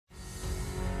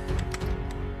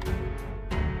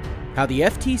How the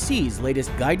FTC's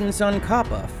latest guidance on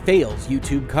COPPA fails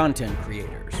YouTube content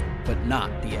creators, but not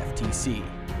the FTC.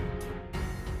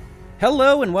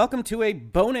 Hello and welcome to a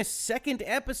bonus second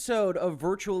episode of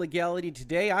Virtual Legality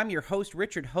Today. I'm your host,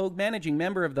 Richard Hogue, managing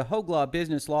member of the Hogue Law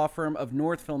business law firm of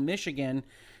Northville, Michigan.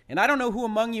 And I don't know who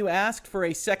among you asked for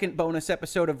a second bonus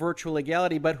episode of Virtual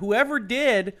Legality, but whoever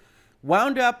did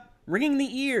wound up ringing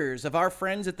the ears of our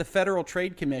friends at the Federal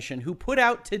Trade Commission, who put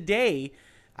out today,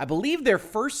 I believe, their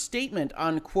first statement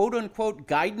on quote-unquote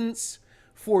guidance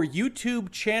for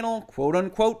YouTube channel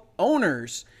quote-unquote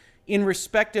owners in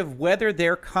respect of whether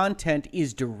their content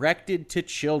is directed to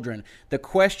children. The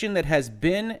question that has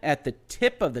been at the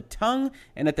tip of the tongue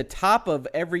and at the top of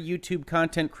every YouTube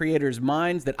content creator's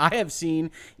minds that I have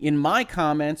seen in my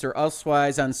comments or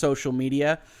elsewise on social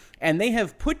media. And they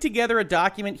have put together a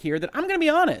document here that, I'm going to be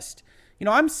honest,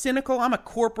 I'm cynical. I'm a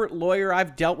corporate lawyer.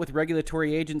 I've dealt with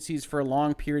regulatory agencies for a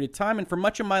long period of time and for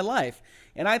much of my life.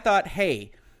 And I thought,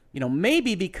 hey,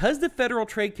 maybe because the Federal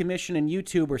Trade Commission and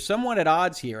YouTube are somewhat at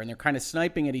odds here and they're kind of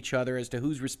sniping at each other as to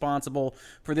who's responsible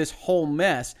for this whole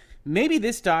mess, maybe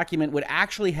this document would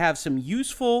actually have some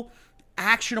useful,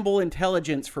 actionable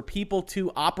intelligence for people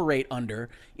to operate under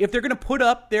if they're going to put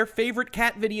up their favorite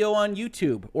cat video on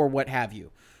YouTube or what have you.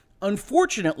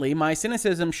 Unfortunately, my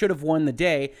cynicism should have won the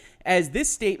day, as this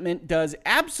statement does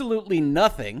absolutely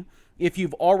nothing. If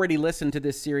you've already listened to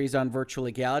this series on virtual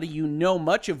legality, you know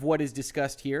much of what is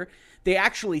discussed here. They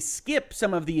actually skip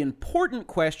some of the important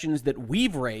questions that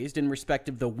we've raised in respect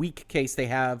of the weak case they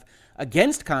have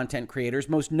against content creators,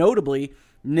 most notably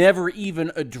never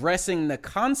even addressing the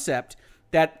concept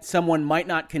that someone might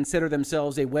not consider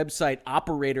themselves a website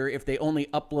operator if they only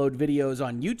upload videos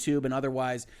on YouTube and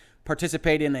otherwise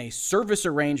participate in a service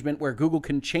arrangement where Google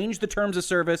can change the terms of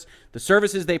service, the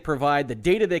services they provide, the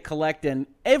data they collect, and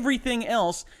everything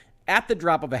else at the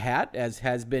drop of a hat, as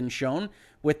has been shown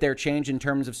with their change in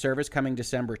terms of service coming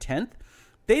December 10th.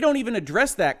 They don't even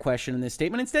address that question in this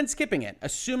statement, instead skipping it,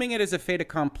 assuming it is a fait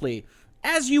accompli,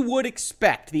 as you would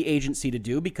expect the agency to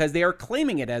do because they are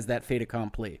claiming it as that fait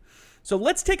accompli. So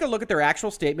let's take a look at their actual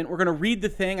statement. We're going to read the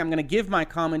thing. I'm going to give my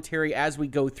commentary as we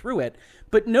go through it,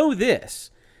 but know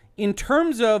this. In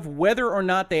terms of whether or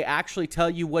not they actually tell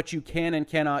you what you can and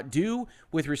cannot do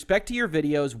with respect to your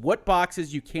videos, what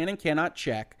boxes you can and cannot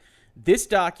check, this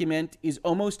document is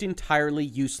almost entirely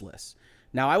useless.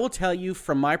 Now, I will tell you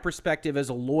from my perspective as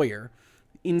a lawyer,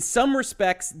 in some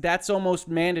respects, that's almost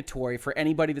mandatory for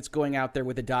anybody that's going out there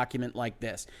with a document like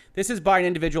this. This is by an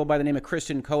individual by the name of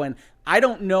Kristen Cohen. I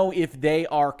don't know if they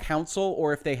are counsel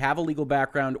or if they have a legal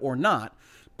background or not,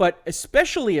 but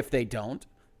especially if they don't,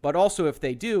 but also if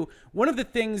they do, one of the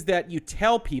things that you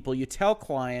tell people, you tell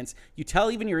clients, you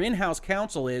tell even your in-house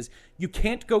counsel is you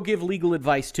can't go give legal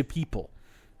advice to people,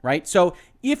 right? So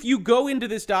if you go into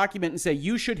this document and say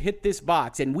you should hit this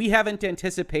box, and we haven't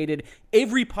anticipated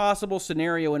every possible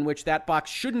scenario in which that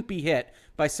box shouldn't be hit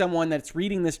by someone that's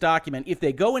reading this document, if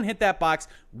they go and hit that box,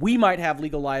 we might have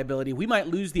legal liability. We might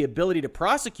lose the ability to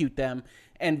prosecute them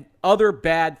and other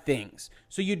bad things.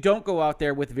 So you don't go out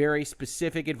there with very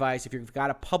specific advice if you've got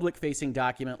a public-facing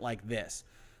document like this.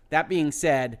 That being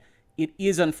said, it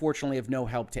is unfortunately of no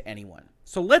help to anyone.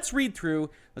 So let's read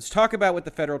through, let's talk about what the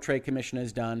Federal Trade Commission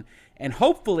has done, and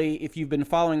hopefully, if you've been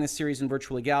following this series in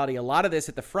virtual legality, a lot of this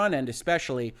at the front end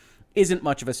especially isn't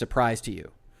much of a surprise to you.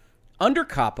 Under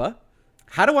COPPA,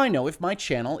 how do I know if my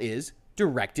channel is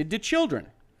directed to children?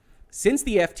 Since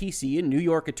the FTC and New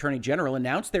York Attorney General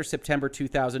announced their September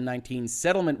 2019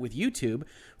 settlement with YouTube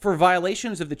for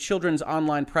violations of the Children's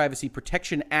Online Privacy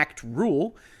Protection Act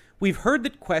rule, we've heard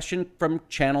that question from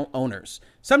channel owners,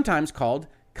 sometimes called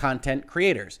content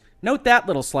creators. Note that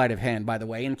little sleight of hand, by the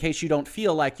way, in case you don't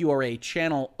feel like you are a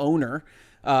channel owner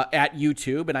at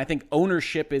YouTube. And I think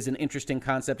ownership is an interesting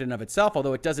concept in and of itself,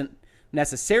 although it doesn't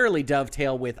necessarily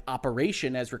dovetail with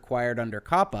operation as required under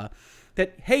COPPA.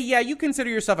 That, hey, yeah, you consider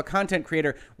yourself a content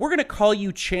creator. We're going to call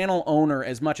you channel owner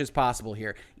as much as possible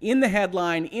here in the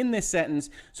headline, in this sentence,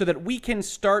 so that we can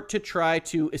start to try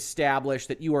to establish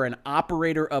that you are an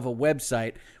operator of a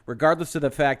website, regardless of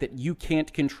the fact that you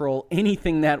can't control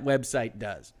anything that website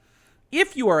does.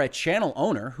 If you are a channel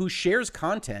owner who shares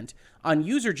content on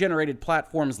user-generated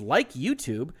platforms like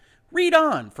YouTube, read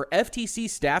on for FTC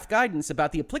staff guidance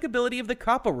about the applicability of the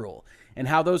COPPA rule and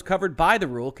how those covered by the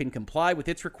rule can comply with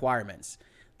its requirements.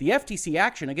 The FTC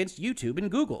action against YouTube and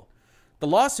Google. The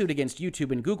lawsuit against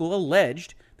YouTube and Google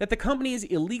alleged that the companies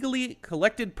illegally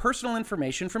collected personal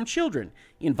information from children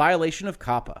in violation of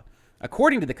COPPA.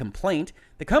 According to the complaint,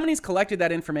 the companies collected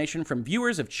that information from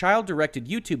viewers of child-directed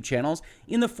YouTube channels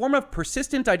in the form of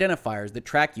persistent identifiers that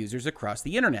track users across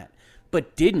the internet,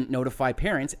 but didn't notify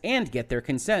parents and get their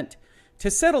consent.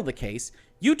 To settle the case,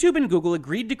 YouTube and Google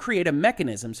agreed to create a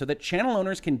mechanism so that channel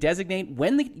owners can designate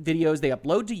when the videos they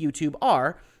upload to YouTube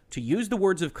are, to use the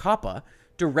words of COPPA,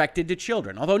 directed to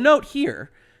children. Although note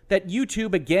here that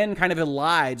YouTube again kind of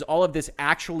elides all of this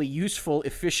actually useful,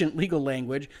 efficient legal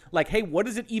language, like, hey, what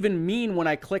does it even mean when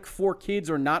I click for kids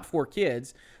or not for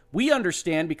kids? We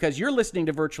understand, because you're listening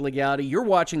to Virtual Legality, you're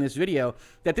watching this video,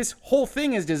 that this whole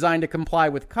thing is designed to comply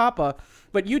with COPPA,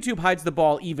 but YouTube hides the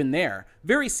ball even there.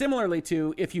 Very similarly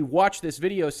to, if you watch this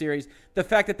video series, the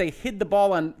fact that they hid the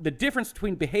ball on the difference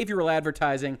between behavioral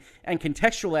advertising and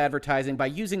contextual advertising by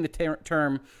using the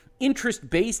term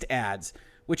interest-based ads,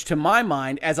 which to my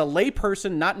mind, as a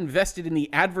layperson not invested in the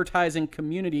advertising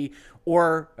community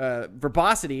or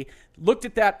verbosity, looked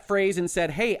at that phrase and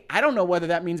said, hey, I don't know whether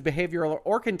that means behavioral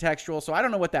or contextual, so I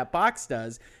don't know what that box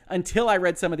does, until I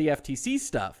read some of the FTC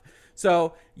stuff.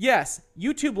 So yes,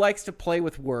 YouTube likes to play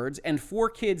with words, and for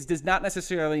kids does not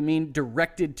necessarily mean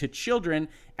directed to children,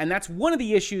 and that's one of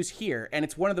the issues here, and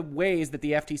it's one of the ways that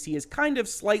the FTC is kind of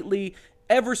slightly,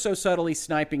 ever so subtly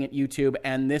sniping at YouTube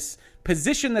and this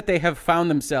position that they have found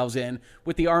themselves in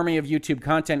with the army of YouTube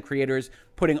content creators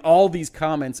putting all these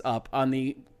comments up on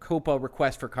the COPPA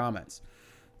request for comments.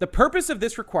 The purpose of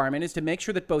this requirement is to make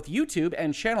sure that both YouTube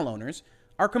and channel owners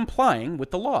are complying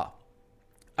with the law.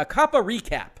 A COPPA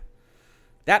recap.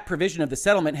 That provision of the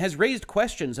settlement has raised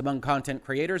questions among content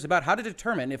creators about how to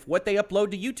determine if what they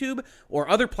upload to YouTube or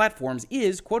other platforms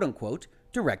is, quote-unquote,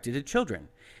 directed at children.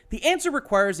 The answer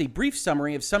requires a brief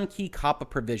summary of some key COPPA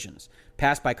provisions.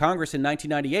 Passed by Congress in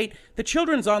 1998, the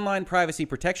Children's Online Privacy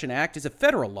Protection Act is a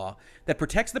federal law that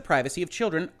protects the privacy of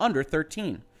children under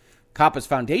 13. COPPA's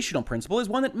foundational principle is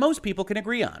one that most people can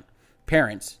agree on.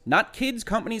 Parents, not kids,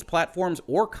 companies, platforms,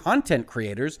 or content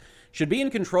creators, should be in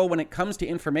control when it comes to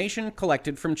information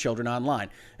collected from children online.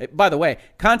 By the way,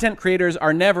 content creators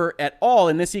are never at all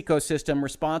in this ecosystem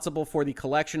responsible for the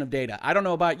collection of data. I don't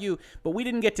know about you, but we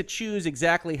didn't get to choose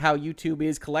exactly how YouTube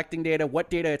is collecting data, what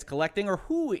data it's collecting, or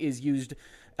who is used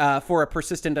for a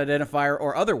persistent identifier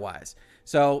or otherwise.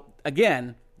 So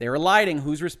again, they're eliding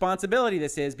whose responsibility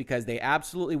this is because they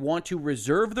absolutely want to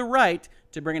reserve the right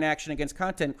to bring an action against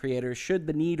content creators should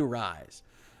the need arise.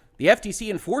 The FTC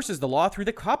enforces the law through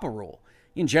the COPPA rule.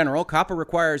 In general, COPPA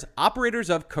requires operators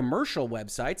of commercial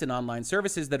websites and online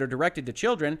services that are directed to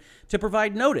children to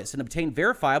provide notice and obtain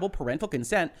verifiable parental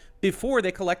consent before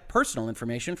they collect personal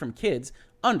information from kids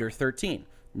under 13.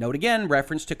 Note again,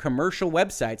 reference to commercial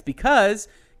websites because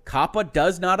COPPA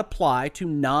does not apply to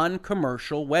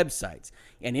non-commercial websites.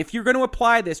 And if you're going to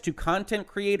apply this to content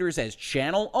creators as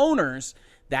channel owners,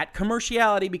 that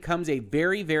commerciality becomes a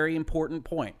very, very important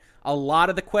point. A lot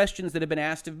of the questions that have been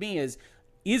asked of me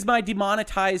is my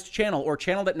demonetized channel or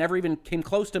channel that never even came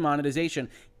close to monetization,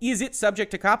 is it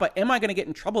subject to COPPA? Am I going to get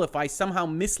in trouble if I somehow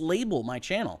mislabel my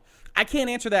channel? I can't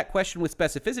answer that question with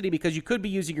specificity because you could be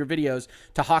using your videos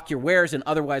to hawk your wares and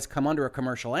otherwise come under a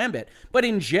commercial ambit. But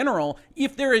in general,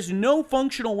 if there is no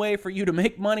functional way for you to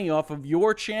make money off of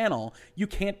your channel, you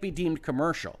can't be deemed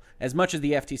commercial, as much as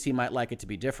the FTC might like it to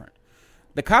be different.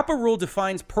 The COPPA rule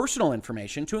defines personal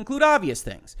information to include obvious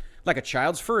things, like a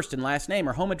child's first and last name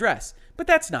or home address, but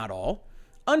that's not all.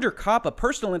 Under COPPA,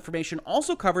 personal information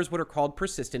also covers what are called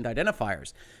persistent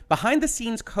identifiers,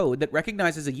 behind-the-scenes code that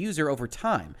recognizes a user over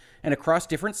time and across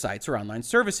different sites or online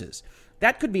services.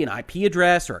 That could be an IP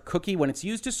address or a cookie when it's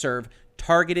used to serve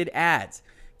targeted ads.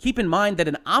 Keep in mind that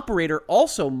an operator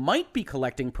also might be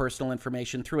collecting personal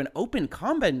information through an open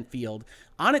comment field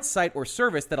on its site or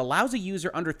service that allows a user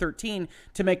under 13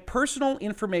 to make personal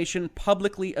information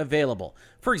publicly available.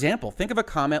 For example, think of a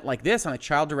comment like this on a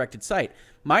child-directed site.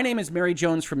 My name is Mary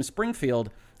Jones from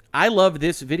Springfield. I love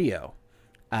this video.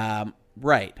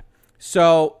 Right.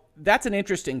 So that's an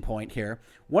interesting point here.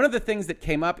 One of the things that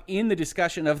came up in the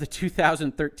discussion of the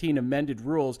 2013 amended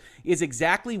rules is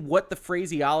exactly what the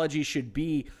phraseology should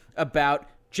be about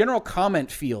general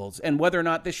comment fields and whether or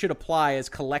not this should apply as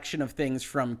collection of things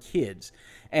from kids.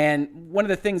 And one of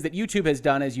the things that YouTube has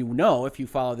done, as you know, if you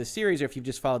follow this series or if you've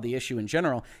just followed the issue in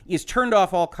general, is turned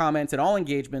off all comments and all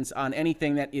engagements on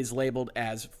anything that is labeled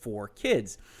as for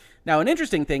kids. Now, an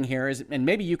interesting thing here is, and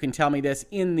maybe you can tell me this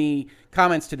in the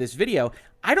comments to this video,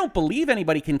 I don't believe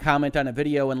anybody can comment on a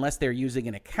video unless they're using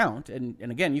an account. And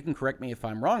again, you can correct me if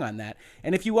I'm wrong on that.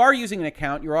 And if you are using an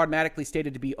account, you're automatically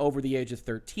stated to be over the age of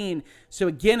 13. So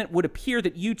again, it would appear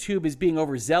that YouTube is being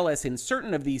overzealous in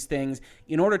certain of these things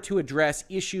in order to address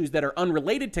issues that are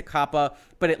unrelated to COPPA,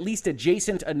 but at least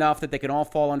adjacent enough that they can all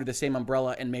fall under the same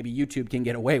umbrella and maybe YouTube can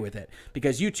get away with it.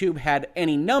 Because YouTube had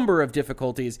any number of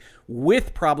difficulties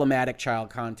with problematic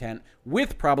child content,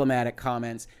 with problematic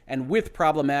comments, and with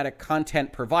problematic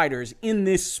content providers in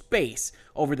this space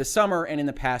over the summer and in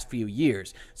the past few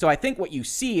years. So I think what you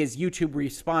see is YouTube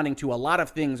responding to a lot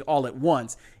of things all at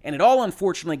once, and it all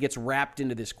unfortunately gets wrapped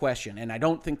into this question. And I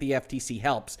don't think the FTC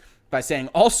helps by saying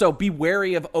also be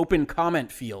wary of open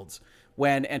comment fields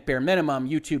when at bare minimum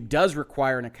YouTube does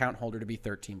require an account holder to be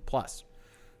 13 plus.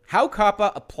 How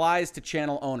COPPA applies to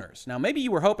channel owners. Now, maybe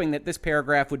you were hoping that this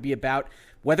paragraph would be about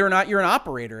whether or not you're an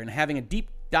operator and having a deep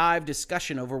dive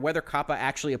discussion over whether COPPA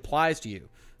actually applies to you.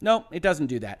 No, it doesn't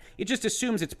do that. It just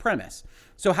assumes its premise.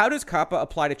 So how does COPPA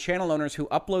apply to channel owners who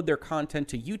upload their content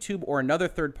to YouTube or another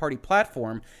third-party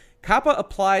platform? COPPA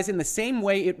applies in the same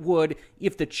way it would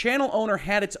if the channel owner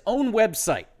had its own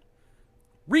website.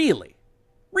 Really?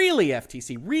 Really,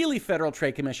 FTC? Really, Federal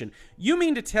Trade Commission? You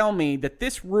mean to tell me that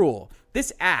this rule,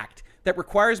 this act that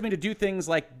requires me to do things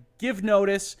like give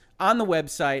notice on the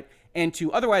website and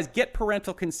to otherwise get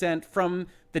parental consent from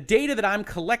the data that I'm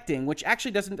collecting, which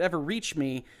actually doesn't ever reach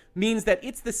me, means that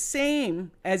it's the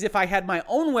same as if I had my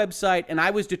own website and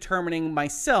I was determining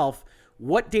myself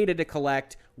what data to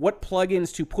collect, what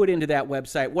plugins to put into that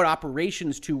website, what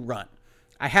operations to run.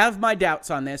 I have my doubts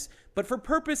on this, but for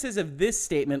purposes of this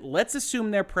statement, let's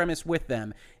assume their premise with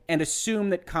them and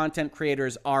assume that content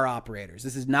creators are operators.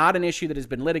 This is not an issue that has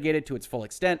been litigated to its full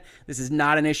extent. This is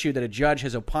not an issue that a judge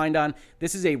has opined on.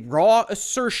 This is a raw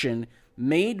assertion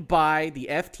made by the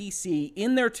FTC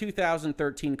in their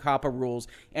 2013 COPPA rules,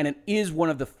 and it is one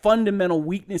of the fundamental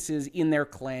weaknesses in their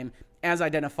claim, as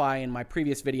identified in my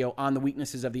previous video on the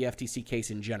weaknesses of the FTC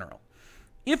case in general.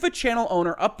 If a channel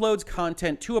owner uploads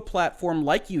content to a platform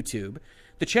like YouTube,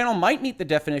 the channel might meet the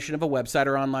definition of a website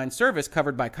or online service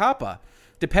covered by COPPA,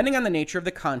 depending on the nature of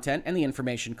the content and the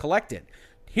information collected.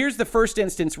 Here's the first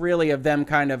instance, really, of them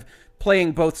kind of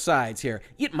playing both sides here.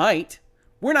 It might.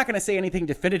 We're not going to say anything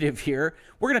definitive here.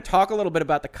 We're going to talk a little bit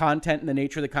about the content and the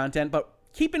nature of the content, but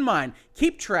keep in mind,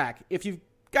 keep track. If you've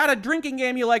got a drinking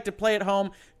game you like to play at home,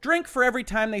 drink for every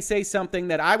time they say something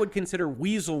that I would consider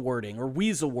weasel wording or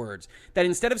weasel words, that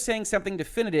instead of saying something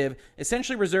definitive,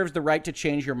 essentially reserves the right to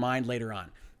change your mind later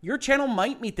on. Your channel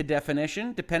might meet the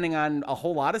definition, depending on a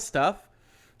whole lot of stuff.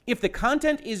 If the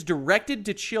content is directed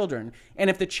to children, and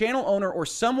if the channel owner or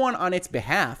someone on its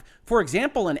behalf, for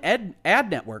example, an ad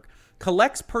network,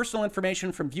 collects personal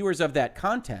information from viewers of that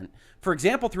content, for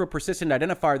example, through a persistent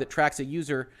identifier that tracks a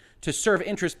user to serve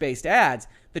interest-based ads,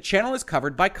 the channel is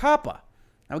covered by COPPA.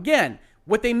 Now again,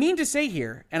 what they mean to say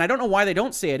here, and I don't know why they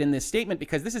don't say it in this statement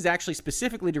because this is actually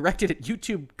specifically directed at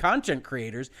YouTube content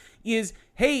creators, is,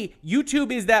 hey,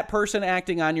 YouTube is that person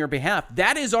acting on your behalf.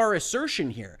 That is our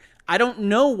assertion here. I don't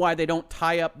know why they don't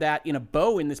tie up that in a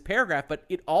bow in this paragraph, but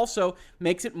it also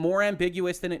makes it more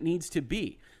ambiguous than it needs to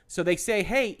be. So they say,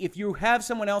 hey, if you have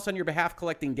someone else on your behalf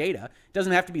collecting data, it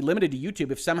doesn't have to be limited to YouTube.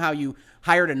 If somehow you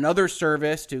hired another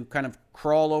service to kind of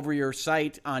crawl over your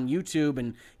site on YouTube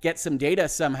and get some data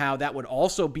somehow, that would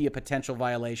also be a potential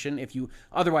violation if you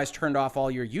otherwise turned off all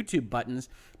your YouTube buttons.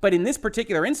 But in this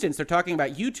particular instance, they're talking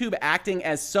about YouTube acting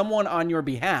as someone on your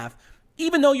behalf,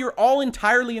 even though you're all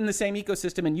entirely in the same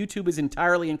ecosystem and YouTube is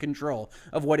entirely in control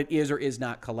of what it is or is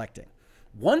not collecting.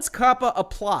 Once COPPA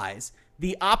applies,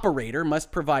 the operator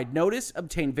must provide notice,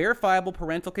 obtain verifiable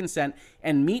parental consent,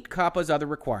 and meet COPPA's other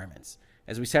requirements.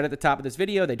 As we said at the top of this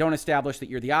video, they don't establish that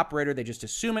you're the operator. They just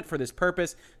assume it for this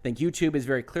purpose. I think YouTube is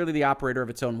very clearly the operator of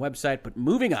its own website, but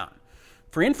moving on.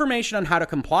 For information on how to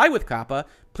comply with COPPA,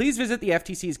 please visit the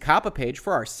FTC's COPPA page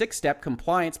for our 6-step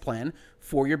compliance plan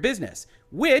for your business,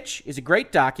 which is a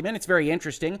great document. It's very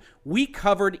interesting. We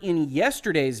covered in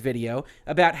yesterday's video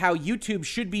about how YouTube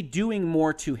should be doing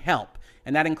more to help.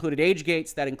 And that included age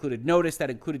gates, that included notice, that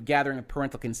included gathering of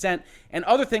parental consent, and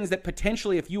other things that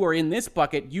potentially, if you are in this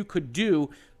bucket, you could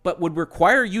do, but would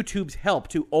require YouTube's help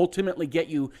to ultimately get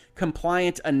you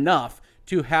compliant enough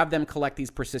to have them collect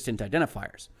these persistent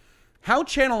identifiers. How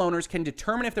channel owners can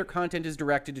determine if their content is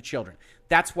directed to children.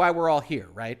 That's why we're all here,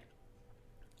 right?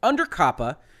 Under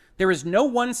COPPA, there is no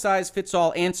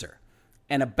one-size-fits-all answer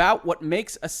and about what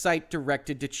makes a site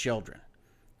directed to children.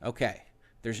 Okay.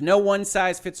 There's no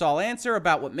one-size-fits-all answer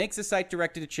about what makes a site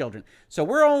directed to children. So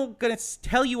we're all going to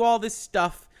tell you all this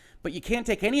stuff, but you can't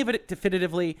take any of it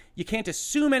definitively. You can't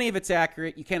assume any of it's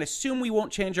accurate. You can't assume we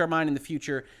won't change our mind in the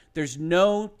future. There's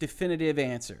no definitive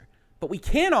answer. But we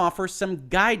can offer some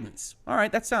guidance. All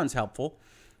right, that sounds helpful.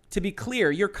 To be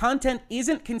clear, your content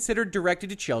isn't considered directed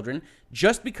to children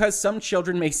just because some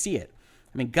children may see it.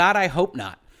 I mean, God, I hope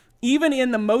not. Even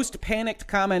in the most panicked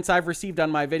comments I've received on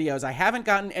my videos, I haven't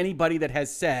gotten anybody that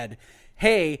has said,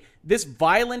 hey, this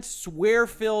violent,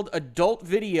 swear-filled adult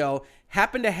video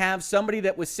happened to have somebody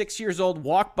that was 6 years old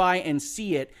walk by and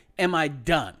see it. Am I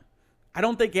done? I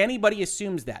don't think anybody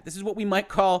assumes that. This is what we might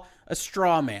call a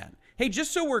straw man. Hey,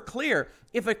 just so we're clear,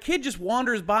 if a kid just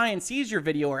wanders by and sees your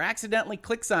video or accidentally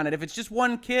clicks on it, if it's just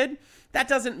one kid, that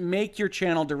doesn't make your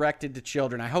channel directed to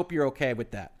children. I hope you're okay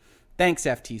with that. Thanks,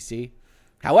 FTC.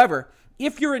 However,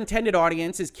 if your intended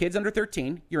audience is kids under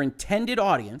 13, your intended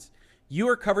audience, you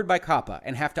are covered by COPPA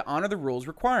and have to honor the rule's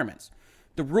requirements.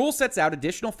 The rule sets out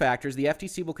additional factors the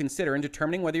FTC will consider in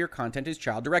determining whether your content is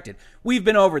child-directed. We've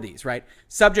been over these, right?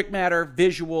 Subject matter,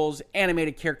 visuals,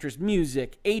 animated characters,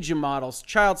 music, age of models,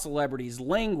 child celebrities,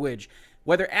 language,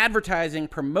 whether advertising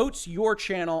promotes your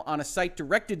channel on a site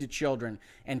directed to children,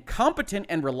 and competent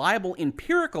and reliable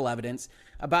empirical evidence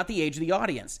about the age of the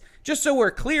audience. Just so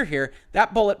we're clear here,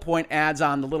 that bullet point adds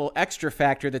on the little extra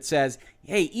factor that says,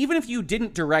 hey, even if you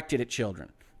didn't direct it at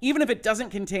children, even if it doesn't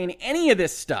contain any of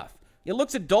this stuff, it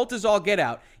looks adult as all get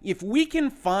out. If we can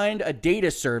find a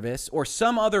data service or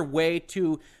some other way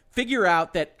to figure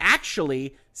out that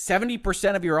actually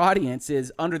 70% of your audience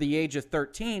is under the age of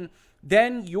 13,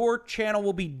 then your channel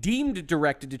will be deemed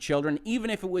directed to children, even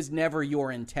if it was never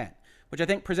your intent, which I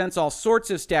think presents all sorts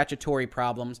of statutory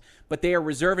problems, but they are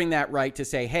reserving that right to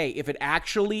say, hey, if it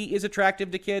actually is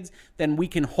attractive to kids, then we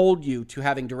can hold you to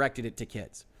having directed it to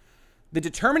kids. The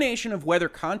determination of whether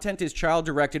content is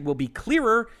child-directed will be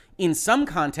clearer in some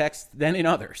contexts than in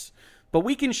others, but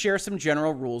we can share some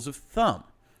general rules of thumb.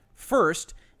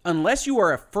 First, unless you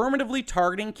are affirmatively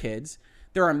targeting kids,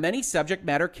 there are many subject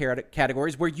matter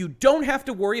categories where you don't have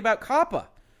to worry about COPPA.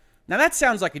 Now that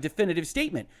sounds like a definitive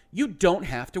statement. You don't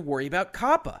have to worry about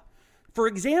COPPA. For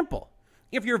example,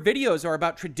 if your videos are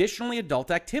about traditionally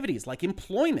adult activities like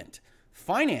employment,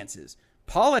 finances,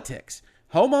 politics,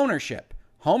 home ownership,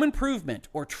 home improvement,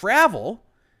 or travel,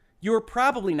 you're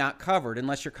probably not covered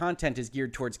unless your content is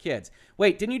geared towards kids.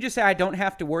 Wait, didn't you just say I don't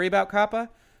have to worry about COPPA?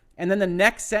 And then the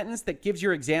next sentence that gives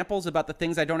your examples about the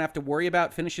things I don't have to worry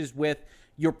about finishes with,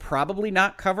 you're probably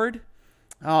not covered?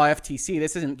 Oh, FTC,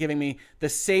 this isn't giving me the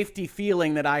safety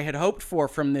feeling that I had hoped for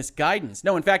from this guidance.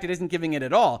 No, in fact, it isn't giving it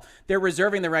at all. They're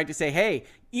reserving the right to say, hey,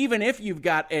 even if you've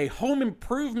got a home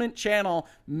improvement channel,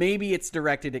 maybe it's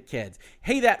directed at kids.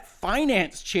 Hey, that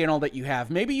finance channel that you have,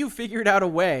 maybe you figured out a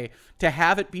way to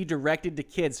have it be directed to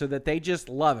kids so that they just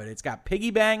love it. It's got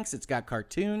piggy banks, it's got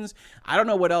cartoons. I don't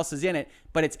know what else is in it,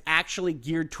 but it's actually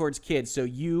geared towards kids, so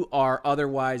you are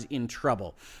otherwise in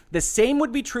trouble. The same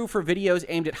would be true for videos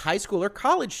aimed at high school or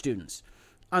college students.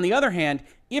 On the other hand,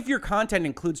 if your content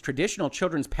includes traditional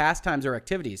children's pastimes or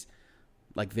activities,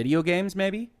 like video games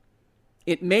maybe,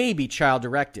 it may be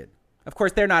child-directed. Of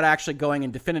course, they're not actually going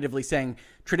and definitively saying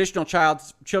traditional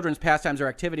children's pastimes or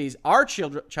activities are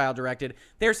child-directed.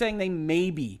 They're saying they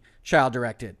may be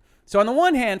child-directed. So on the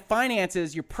one hand,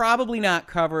 finances, you're probably not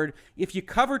covered. If you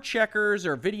cover checkers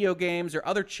or video games or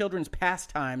other children's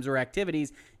pastimes or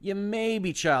activities, you may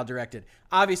be child-directed.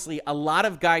 Obviously, a lot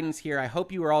of guidance here. I hope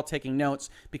you are all taking notes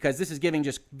because this is giving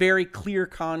just very clear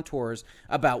contours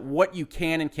about what you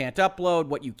can and can't upload,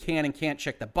 what you can and can't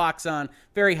check the box on.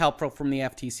 Very helpful from the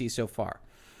FTC so far.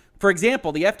 For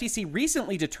example, the FTC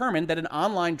recently determined that an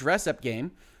online dress-up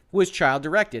game was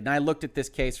child-directed. And I looked at this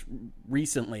case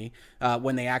recently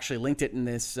when they actually linked it in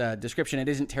this description. It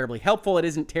isn't terribly helpful. It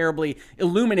isn't terribly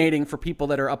illuminating for people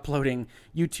that are uploading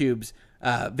YouTube's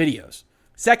videos.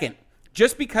 Second,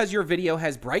 just because your video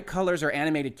has bright colors or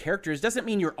animated characters doesn't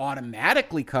mean you're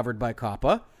automatically covered by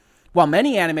COPPA. While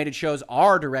many animated shows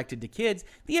are directed to kids,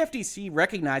 the FTC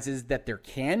recognizes that there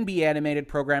can be animated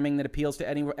programming that appeals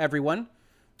to everyone.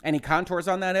 Any contours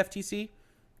on that, FTC?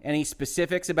 Any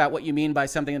specifics about what you mean by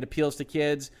something that appeals to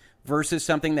kids versus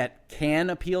something that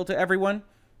can appeal to everyone?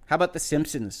 How about The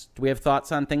Simpsons? Do we have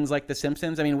thoughts on things like The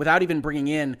Simpsons? I mean, without even bringing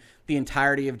in the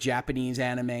entirety of Japanese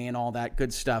anime and all that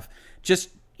good stuff, just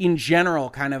in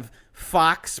general, kind of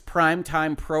Fox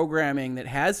primetime programming that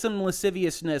has some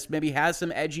lasciviousness, maybe has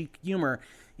some edgy humor.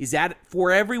 Is that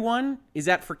for everyone? Is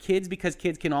that for kids because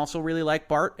kids can also really like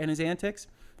Bart and his antics?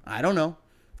 I don't know.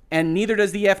 And neither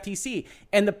does the FTC.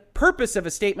 And the purpose of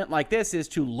a statement like this is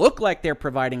to look like they're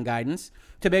providing guidance,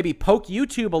 to maybe poke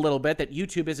YouTube a little bit that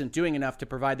YouTube isn't doing enough to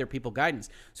provide their people guidance.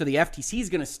 So the FTC is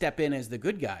going to step in as the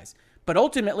good guys. But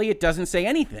ultimately, it doesn't say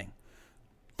anything.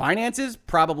 Finances?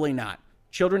 Probably not.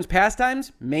 Children's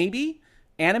pastimes? Maybe.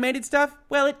 Animated stuff?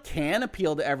 Well, it can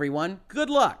appeal to everyone. Good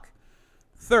luck.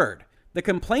 Third, the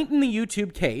complaint in the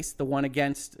YouTube case, the one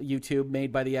against YouTube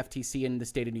made by the FTC in the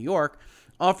state of New York,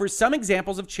 offers some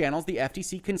examples of channels the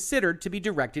FTC considered to be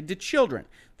directed to children.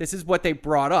 This is what they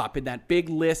brought up in that big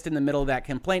list in the middle of that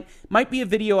complaint. Might be a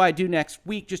video I do next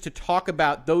week just to talk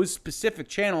about those specific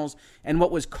channels and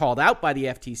what was called out by the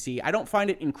FTC. I don't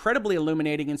find it incredibly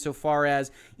illuminating insofar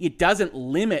as it doesn't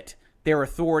limit their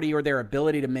authority or their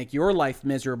ability to make your life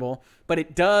miserable, but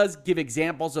it does give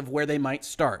examples of where they might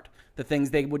start, the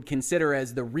things they would consider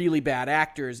as the really bad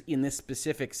actors in this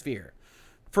specific sphere.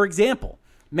 For example,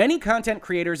 many content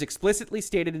creators explicitly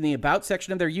stated in the About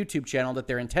section of their YouTube channel that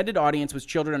their intended audience was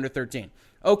children under 13.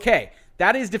 Okay,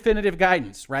 that is definitive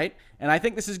guidance, right? And I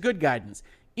think this is good guidance.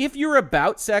 If your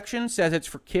About section says it's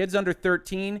for kids under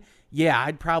 13, yeah,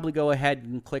 I'd probably go ahead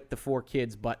and click the For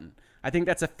Kids button. I think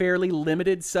that's a fairly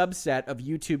limited subset of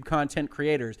YouTube content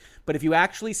creators. But if you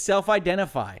actually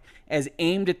self-identify as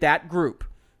aimed at that group,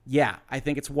 yeah, I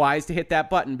think it's wise to hit that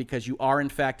button because you are, in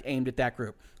fact, aimed at that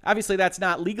group. Obviously, that's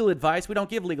not legal advice. We don't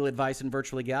give legal advice in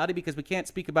virtual legality because we can't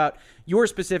speak about your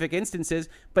specific instances,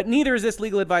 but neither is this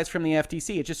legal advice from the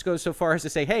FTC. It just goes so far as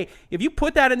to say, hey, if you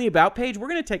put that in the About page, we're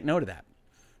going to take note of that.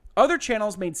 Other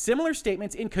channels made similar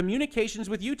statements in communications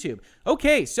with YouTube.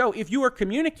 Okay, so if you are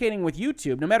communicating with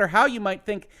YouTube, no matter how you might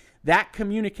think that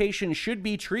communication should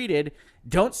be treated,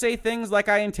 don't say things like,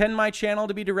 I intend my channel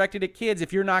to be directed at kids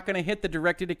if you're not going to hit the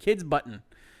directed at kids button.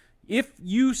 If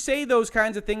you say those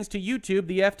kinds of things to YouTube,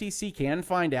 the FTC can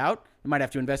find out. You might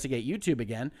have to investigate YouTube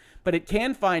again, but it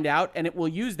can find out, and it will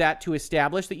use that to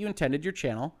establish that you intended your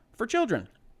channel for children.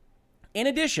 In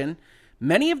addition,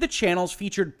 many of the channels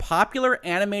featured popular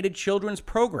animated children's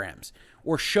programs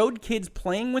or showed kids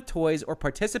playing with toys or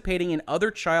participating in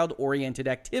other child-oriented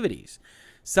activities.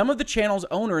 Some of the channel's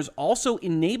owners also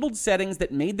enabled settings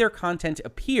that made their content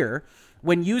appear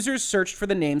when users searched for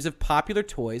the names of popular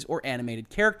toys or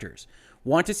animated characters.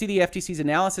 Want to see the FTC's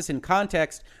analysis in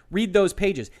context? Read those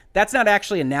pages. That's not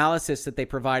actually analysis that they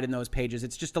provide in those pages.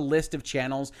 It's just a list of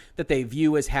channels that they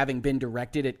view as having been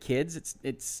directed at kids.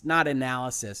 It's not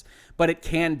analysis, but it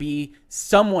can be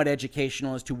somewhat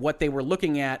educational as to what they were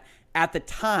looking at the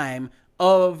time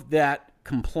of that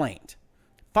complaint.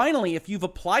 Finally, if you've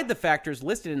applied the factors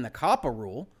listed in the COPPA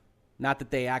rule, not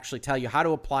that they actually tell you how to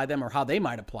apply them or how they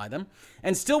might apply them,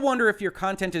 and still wonder if your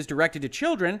content is directed to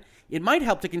children, it might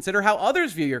help to consider how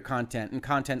others view your content and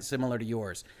content similar to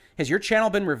yours. Has your channel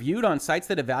been reviewed on sites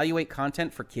that evaluate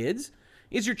content for kids?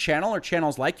 Is your channel or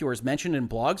channels like yours mentioned in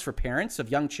blogs for parents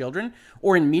of young children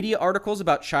or in media articles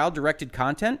about child-directed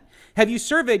content? Have you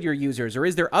surveyed your users, or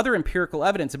is there other empirical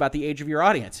evidence about the age of your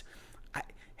audience?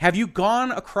 Have you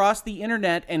gone across the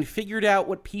internet and figured out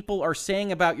what people are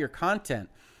saying about your content?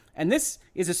 And this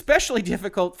is especially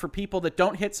difficult for people that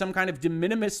don't hit some kind of de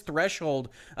minimis threshold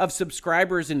of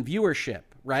subscribers and viewership,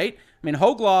 right? I mean,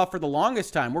 Hogue Law for the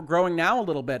longest time, we're growing now a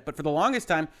little bit, but for the longest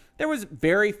time, there was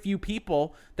very few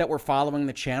people that were following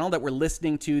the channel, that were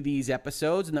listening to these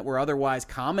episodes, and that were otherwise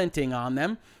commenting on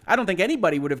them. I don't think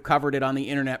anybody would have covered it on the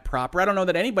internet proper. I don't know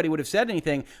that anybody would have said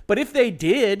anything, but if they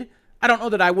did, I don't know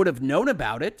that I would have known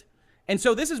about it. And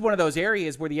so this is one of those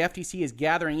areas where the FTC is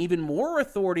gathering even more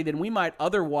authority than we might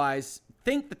otherwise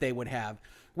think that they would have,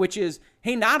 which is,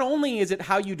 hey, not only is it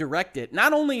how you direct it,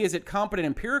 not only is it competent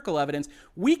empirical evidence,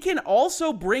 we can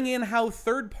also bring in how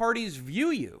third parties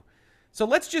view you. So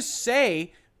let's just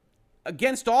say,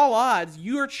 against all odds,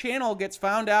 your channel gets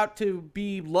found out to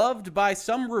be loved by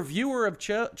some reviewer of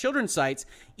children's sites,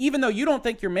 even though you don't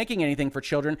think you're making anything for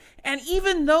children, and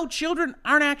even though children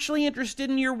aren't actually interested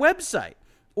in your website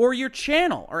or your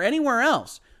channel or anywhere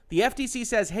else. The FTC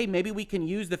says, hey, maybe we can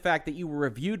use the fact that you were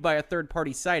reviewed by a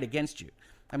third-party site against you.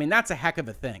 I mean, that's a heck of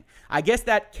a thing. I guess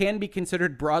that can be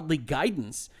considered broadly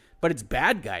guidance, but it's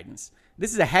bad guidance.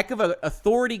 This is a heck of an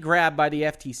authority grab by the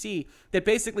FTC that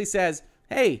basically says,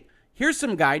 hey, here's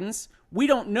some guidance. We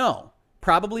don't know.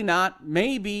 Probably not.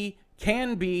 Maybe.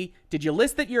 Can be. Did you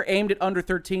list that you're aimed at under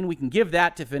 13? We can give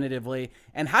that definitively.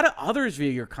 And how do others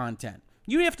view your content?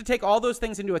 You have to take all those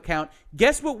things into account.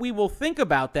 Guess what we will think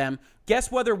about them.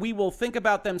 Guess whether we will think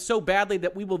about them so badly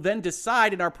that we will then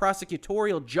decide in our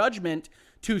prosecutorial judgment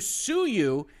to sue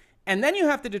you. And then you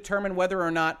have to determine whether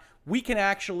or not we can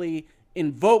actually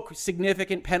invoke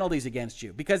significant penalties against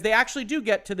you, because they actually do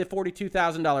get to the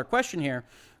 $42,000 question here,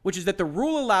 which is that the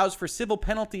rule allows for civil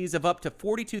penalties of up to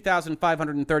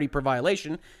 $42,530 per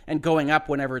violation and going up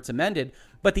whenever it's amended.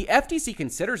 But the FTC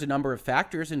considers a number of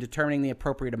factors in determining the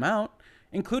appropriate amount.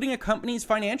 including a company's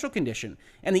financial condition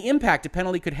and the impact a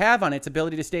penalty could have on its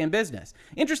ability to stay in business.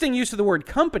 Interesting use of the word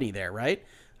company there, right?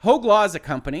 Hogue Law is a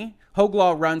company. Hogue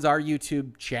Law runs our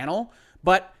YouTube channel,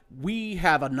 but we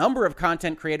have a number of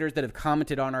content creators that have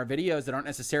commented on our videos that aren't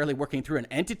necessarily working through an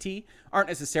entity, aren't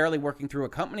necessarily working through a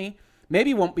company,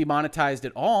 maybe won't be monetized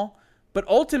at all. But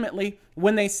ultimately,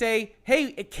 when they say,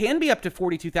 hey, it can be up to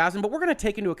 $42,000, but we're going to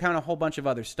take into account a whole bunch of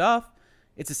other stuff,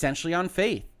 it's essentially on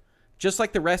faith. Just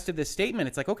like the rest of this statement,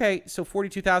 it's like, okay, so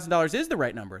 $42,000 is the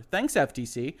right number. Thanks,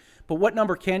 FTC. But what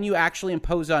number can you actually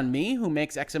impose on me who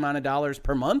makes X amount of dollars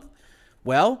per month?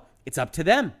 Well, it's up to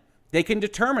them. They can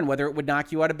determine whether it would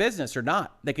knock you out of business or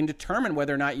not. They can determine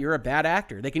whether or not you're a bad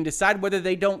actor. They can decide whether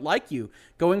they don't like you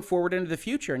going forward into the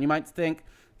future. And you might think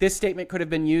this statement could have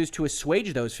been used to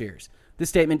assuage those fears. This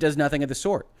statement does nothing of the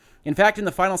sort. In fact, in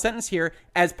the final sentence here,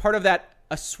 as part of that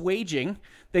assuaging,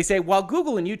 they say, while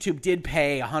Google and YouTube did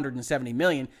pay $170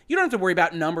 million, you don't have to worry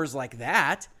about numbers like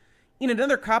that. In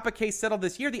another COPPA case settled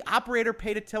this year, the operator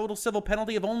paid a total civil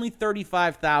penalty of only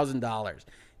 $35,000.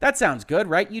 That sounds good,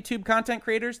 right? YouTube content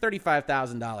creators,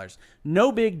 $35,000.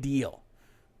 No big deal.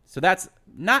 So that's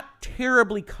not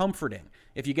terribly comforting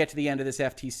if you get to the end of this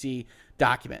FTC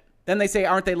document. Then they say,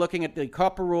 aren't they looking at the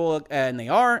COPPA rule? And they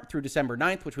are through December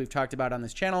 9th, which we've talked about on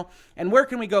this channel. And where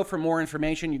can we go for more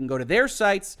information? You can go to their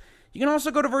sites. You can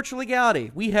also go to Virtual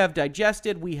Legality. We have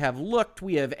digested, we have looked,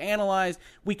 we have analyzed.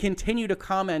 We continue to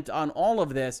comment on all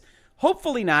of this.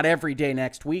 Hopefully not every day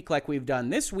next week like we've done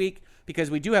this week,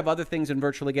 because we do have other things in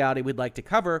Virtual Legality we'd like to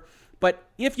cover. But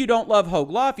if you don't love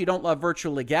Hogue Law, if you don't love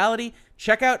Virtual Legality,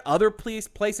 check out other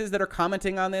places that are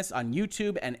commenting on this on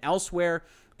YouTube and elsewhere.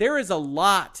 There is a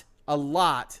lot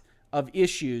of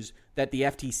issues that the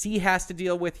FTC has to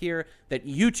deal with here, that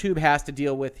YouTube has to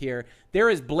deal with here. There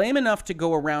is blame enough to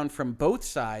go around from both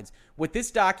sides. What this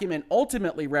document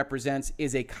ultimately represents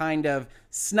is a kind of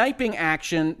sniping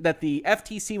action that the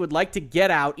FTC would like to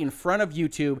get out in front of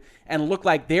YouTube and look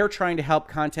like they're trying to help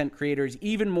content creators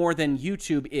even more than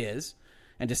YouTube is.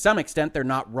 And to some extent, they're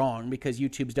not wrong, because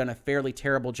YouTube's done a fairly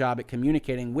terrible job at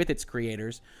communicating with its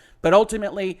creators. But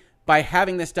ultimately, by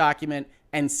having this document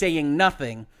and saying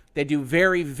nothing, they do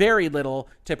very, very little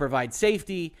to provide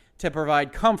safety, to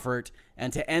provide comfort,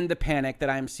 and to end the panic that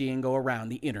I'm seeing go around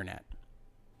the internet.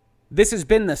 This has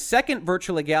been the second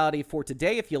Virtual Legality for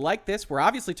today. If you like this, we're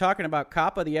obviously talking about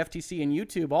COPPA, the FTC, and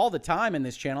YouTube all the time in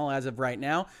this channel as of right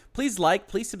now. Please like,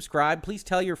 please subscribe, please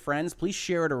tell your friends, please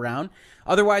share it around.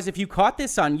 Otherwise, if you caught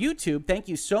this on YouTube, thank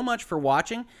you so much for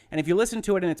watching. And if you listen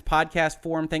to it in its podcast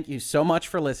form, thank you so much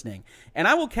for listening. And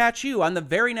I will catch you on the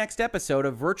very next episode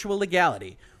of Virtual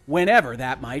Legality, whenever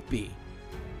that might be.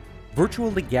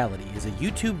 Virtual Legality is a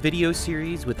YouTube video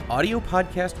series with audio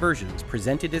podcast versions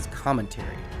presented as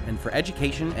commentary and for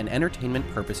education and entertainment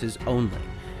purposes only.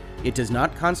 It does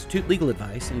not constitute legal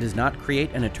advice and does not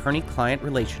create an attorney-client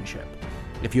relationship.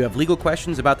 If you have legal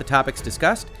questions about the topics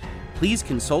discussed, please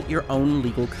consult your own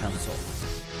legal counsel.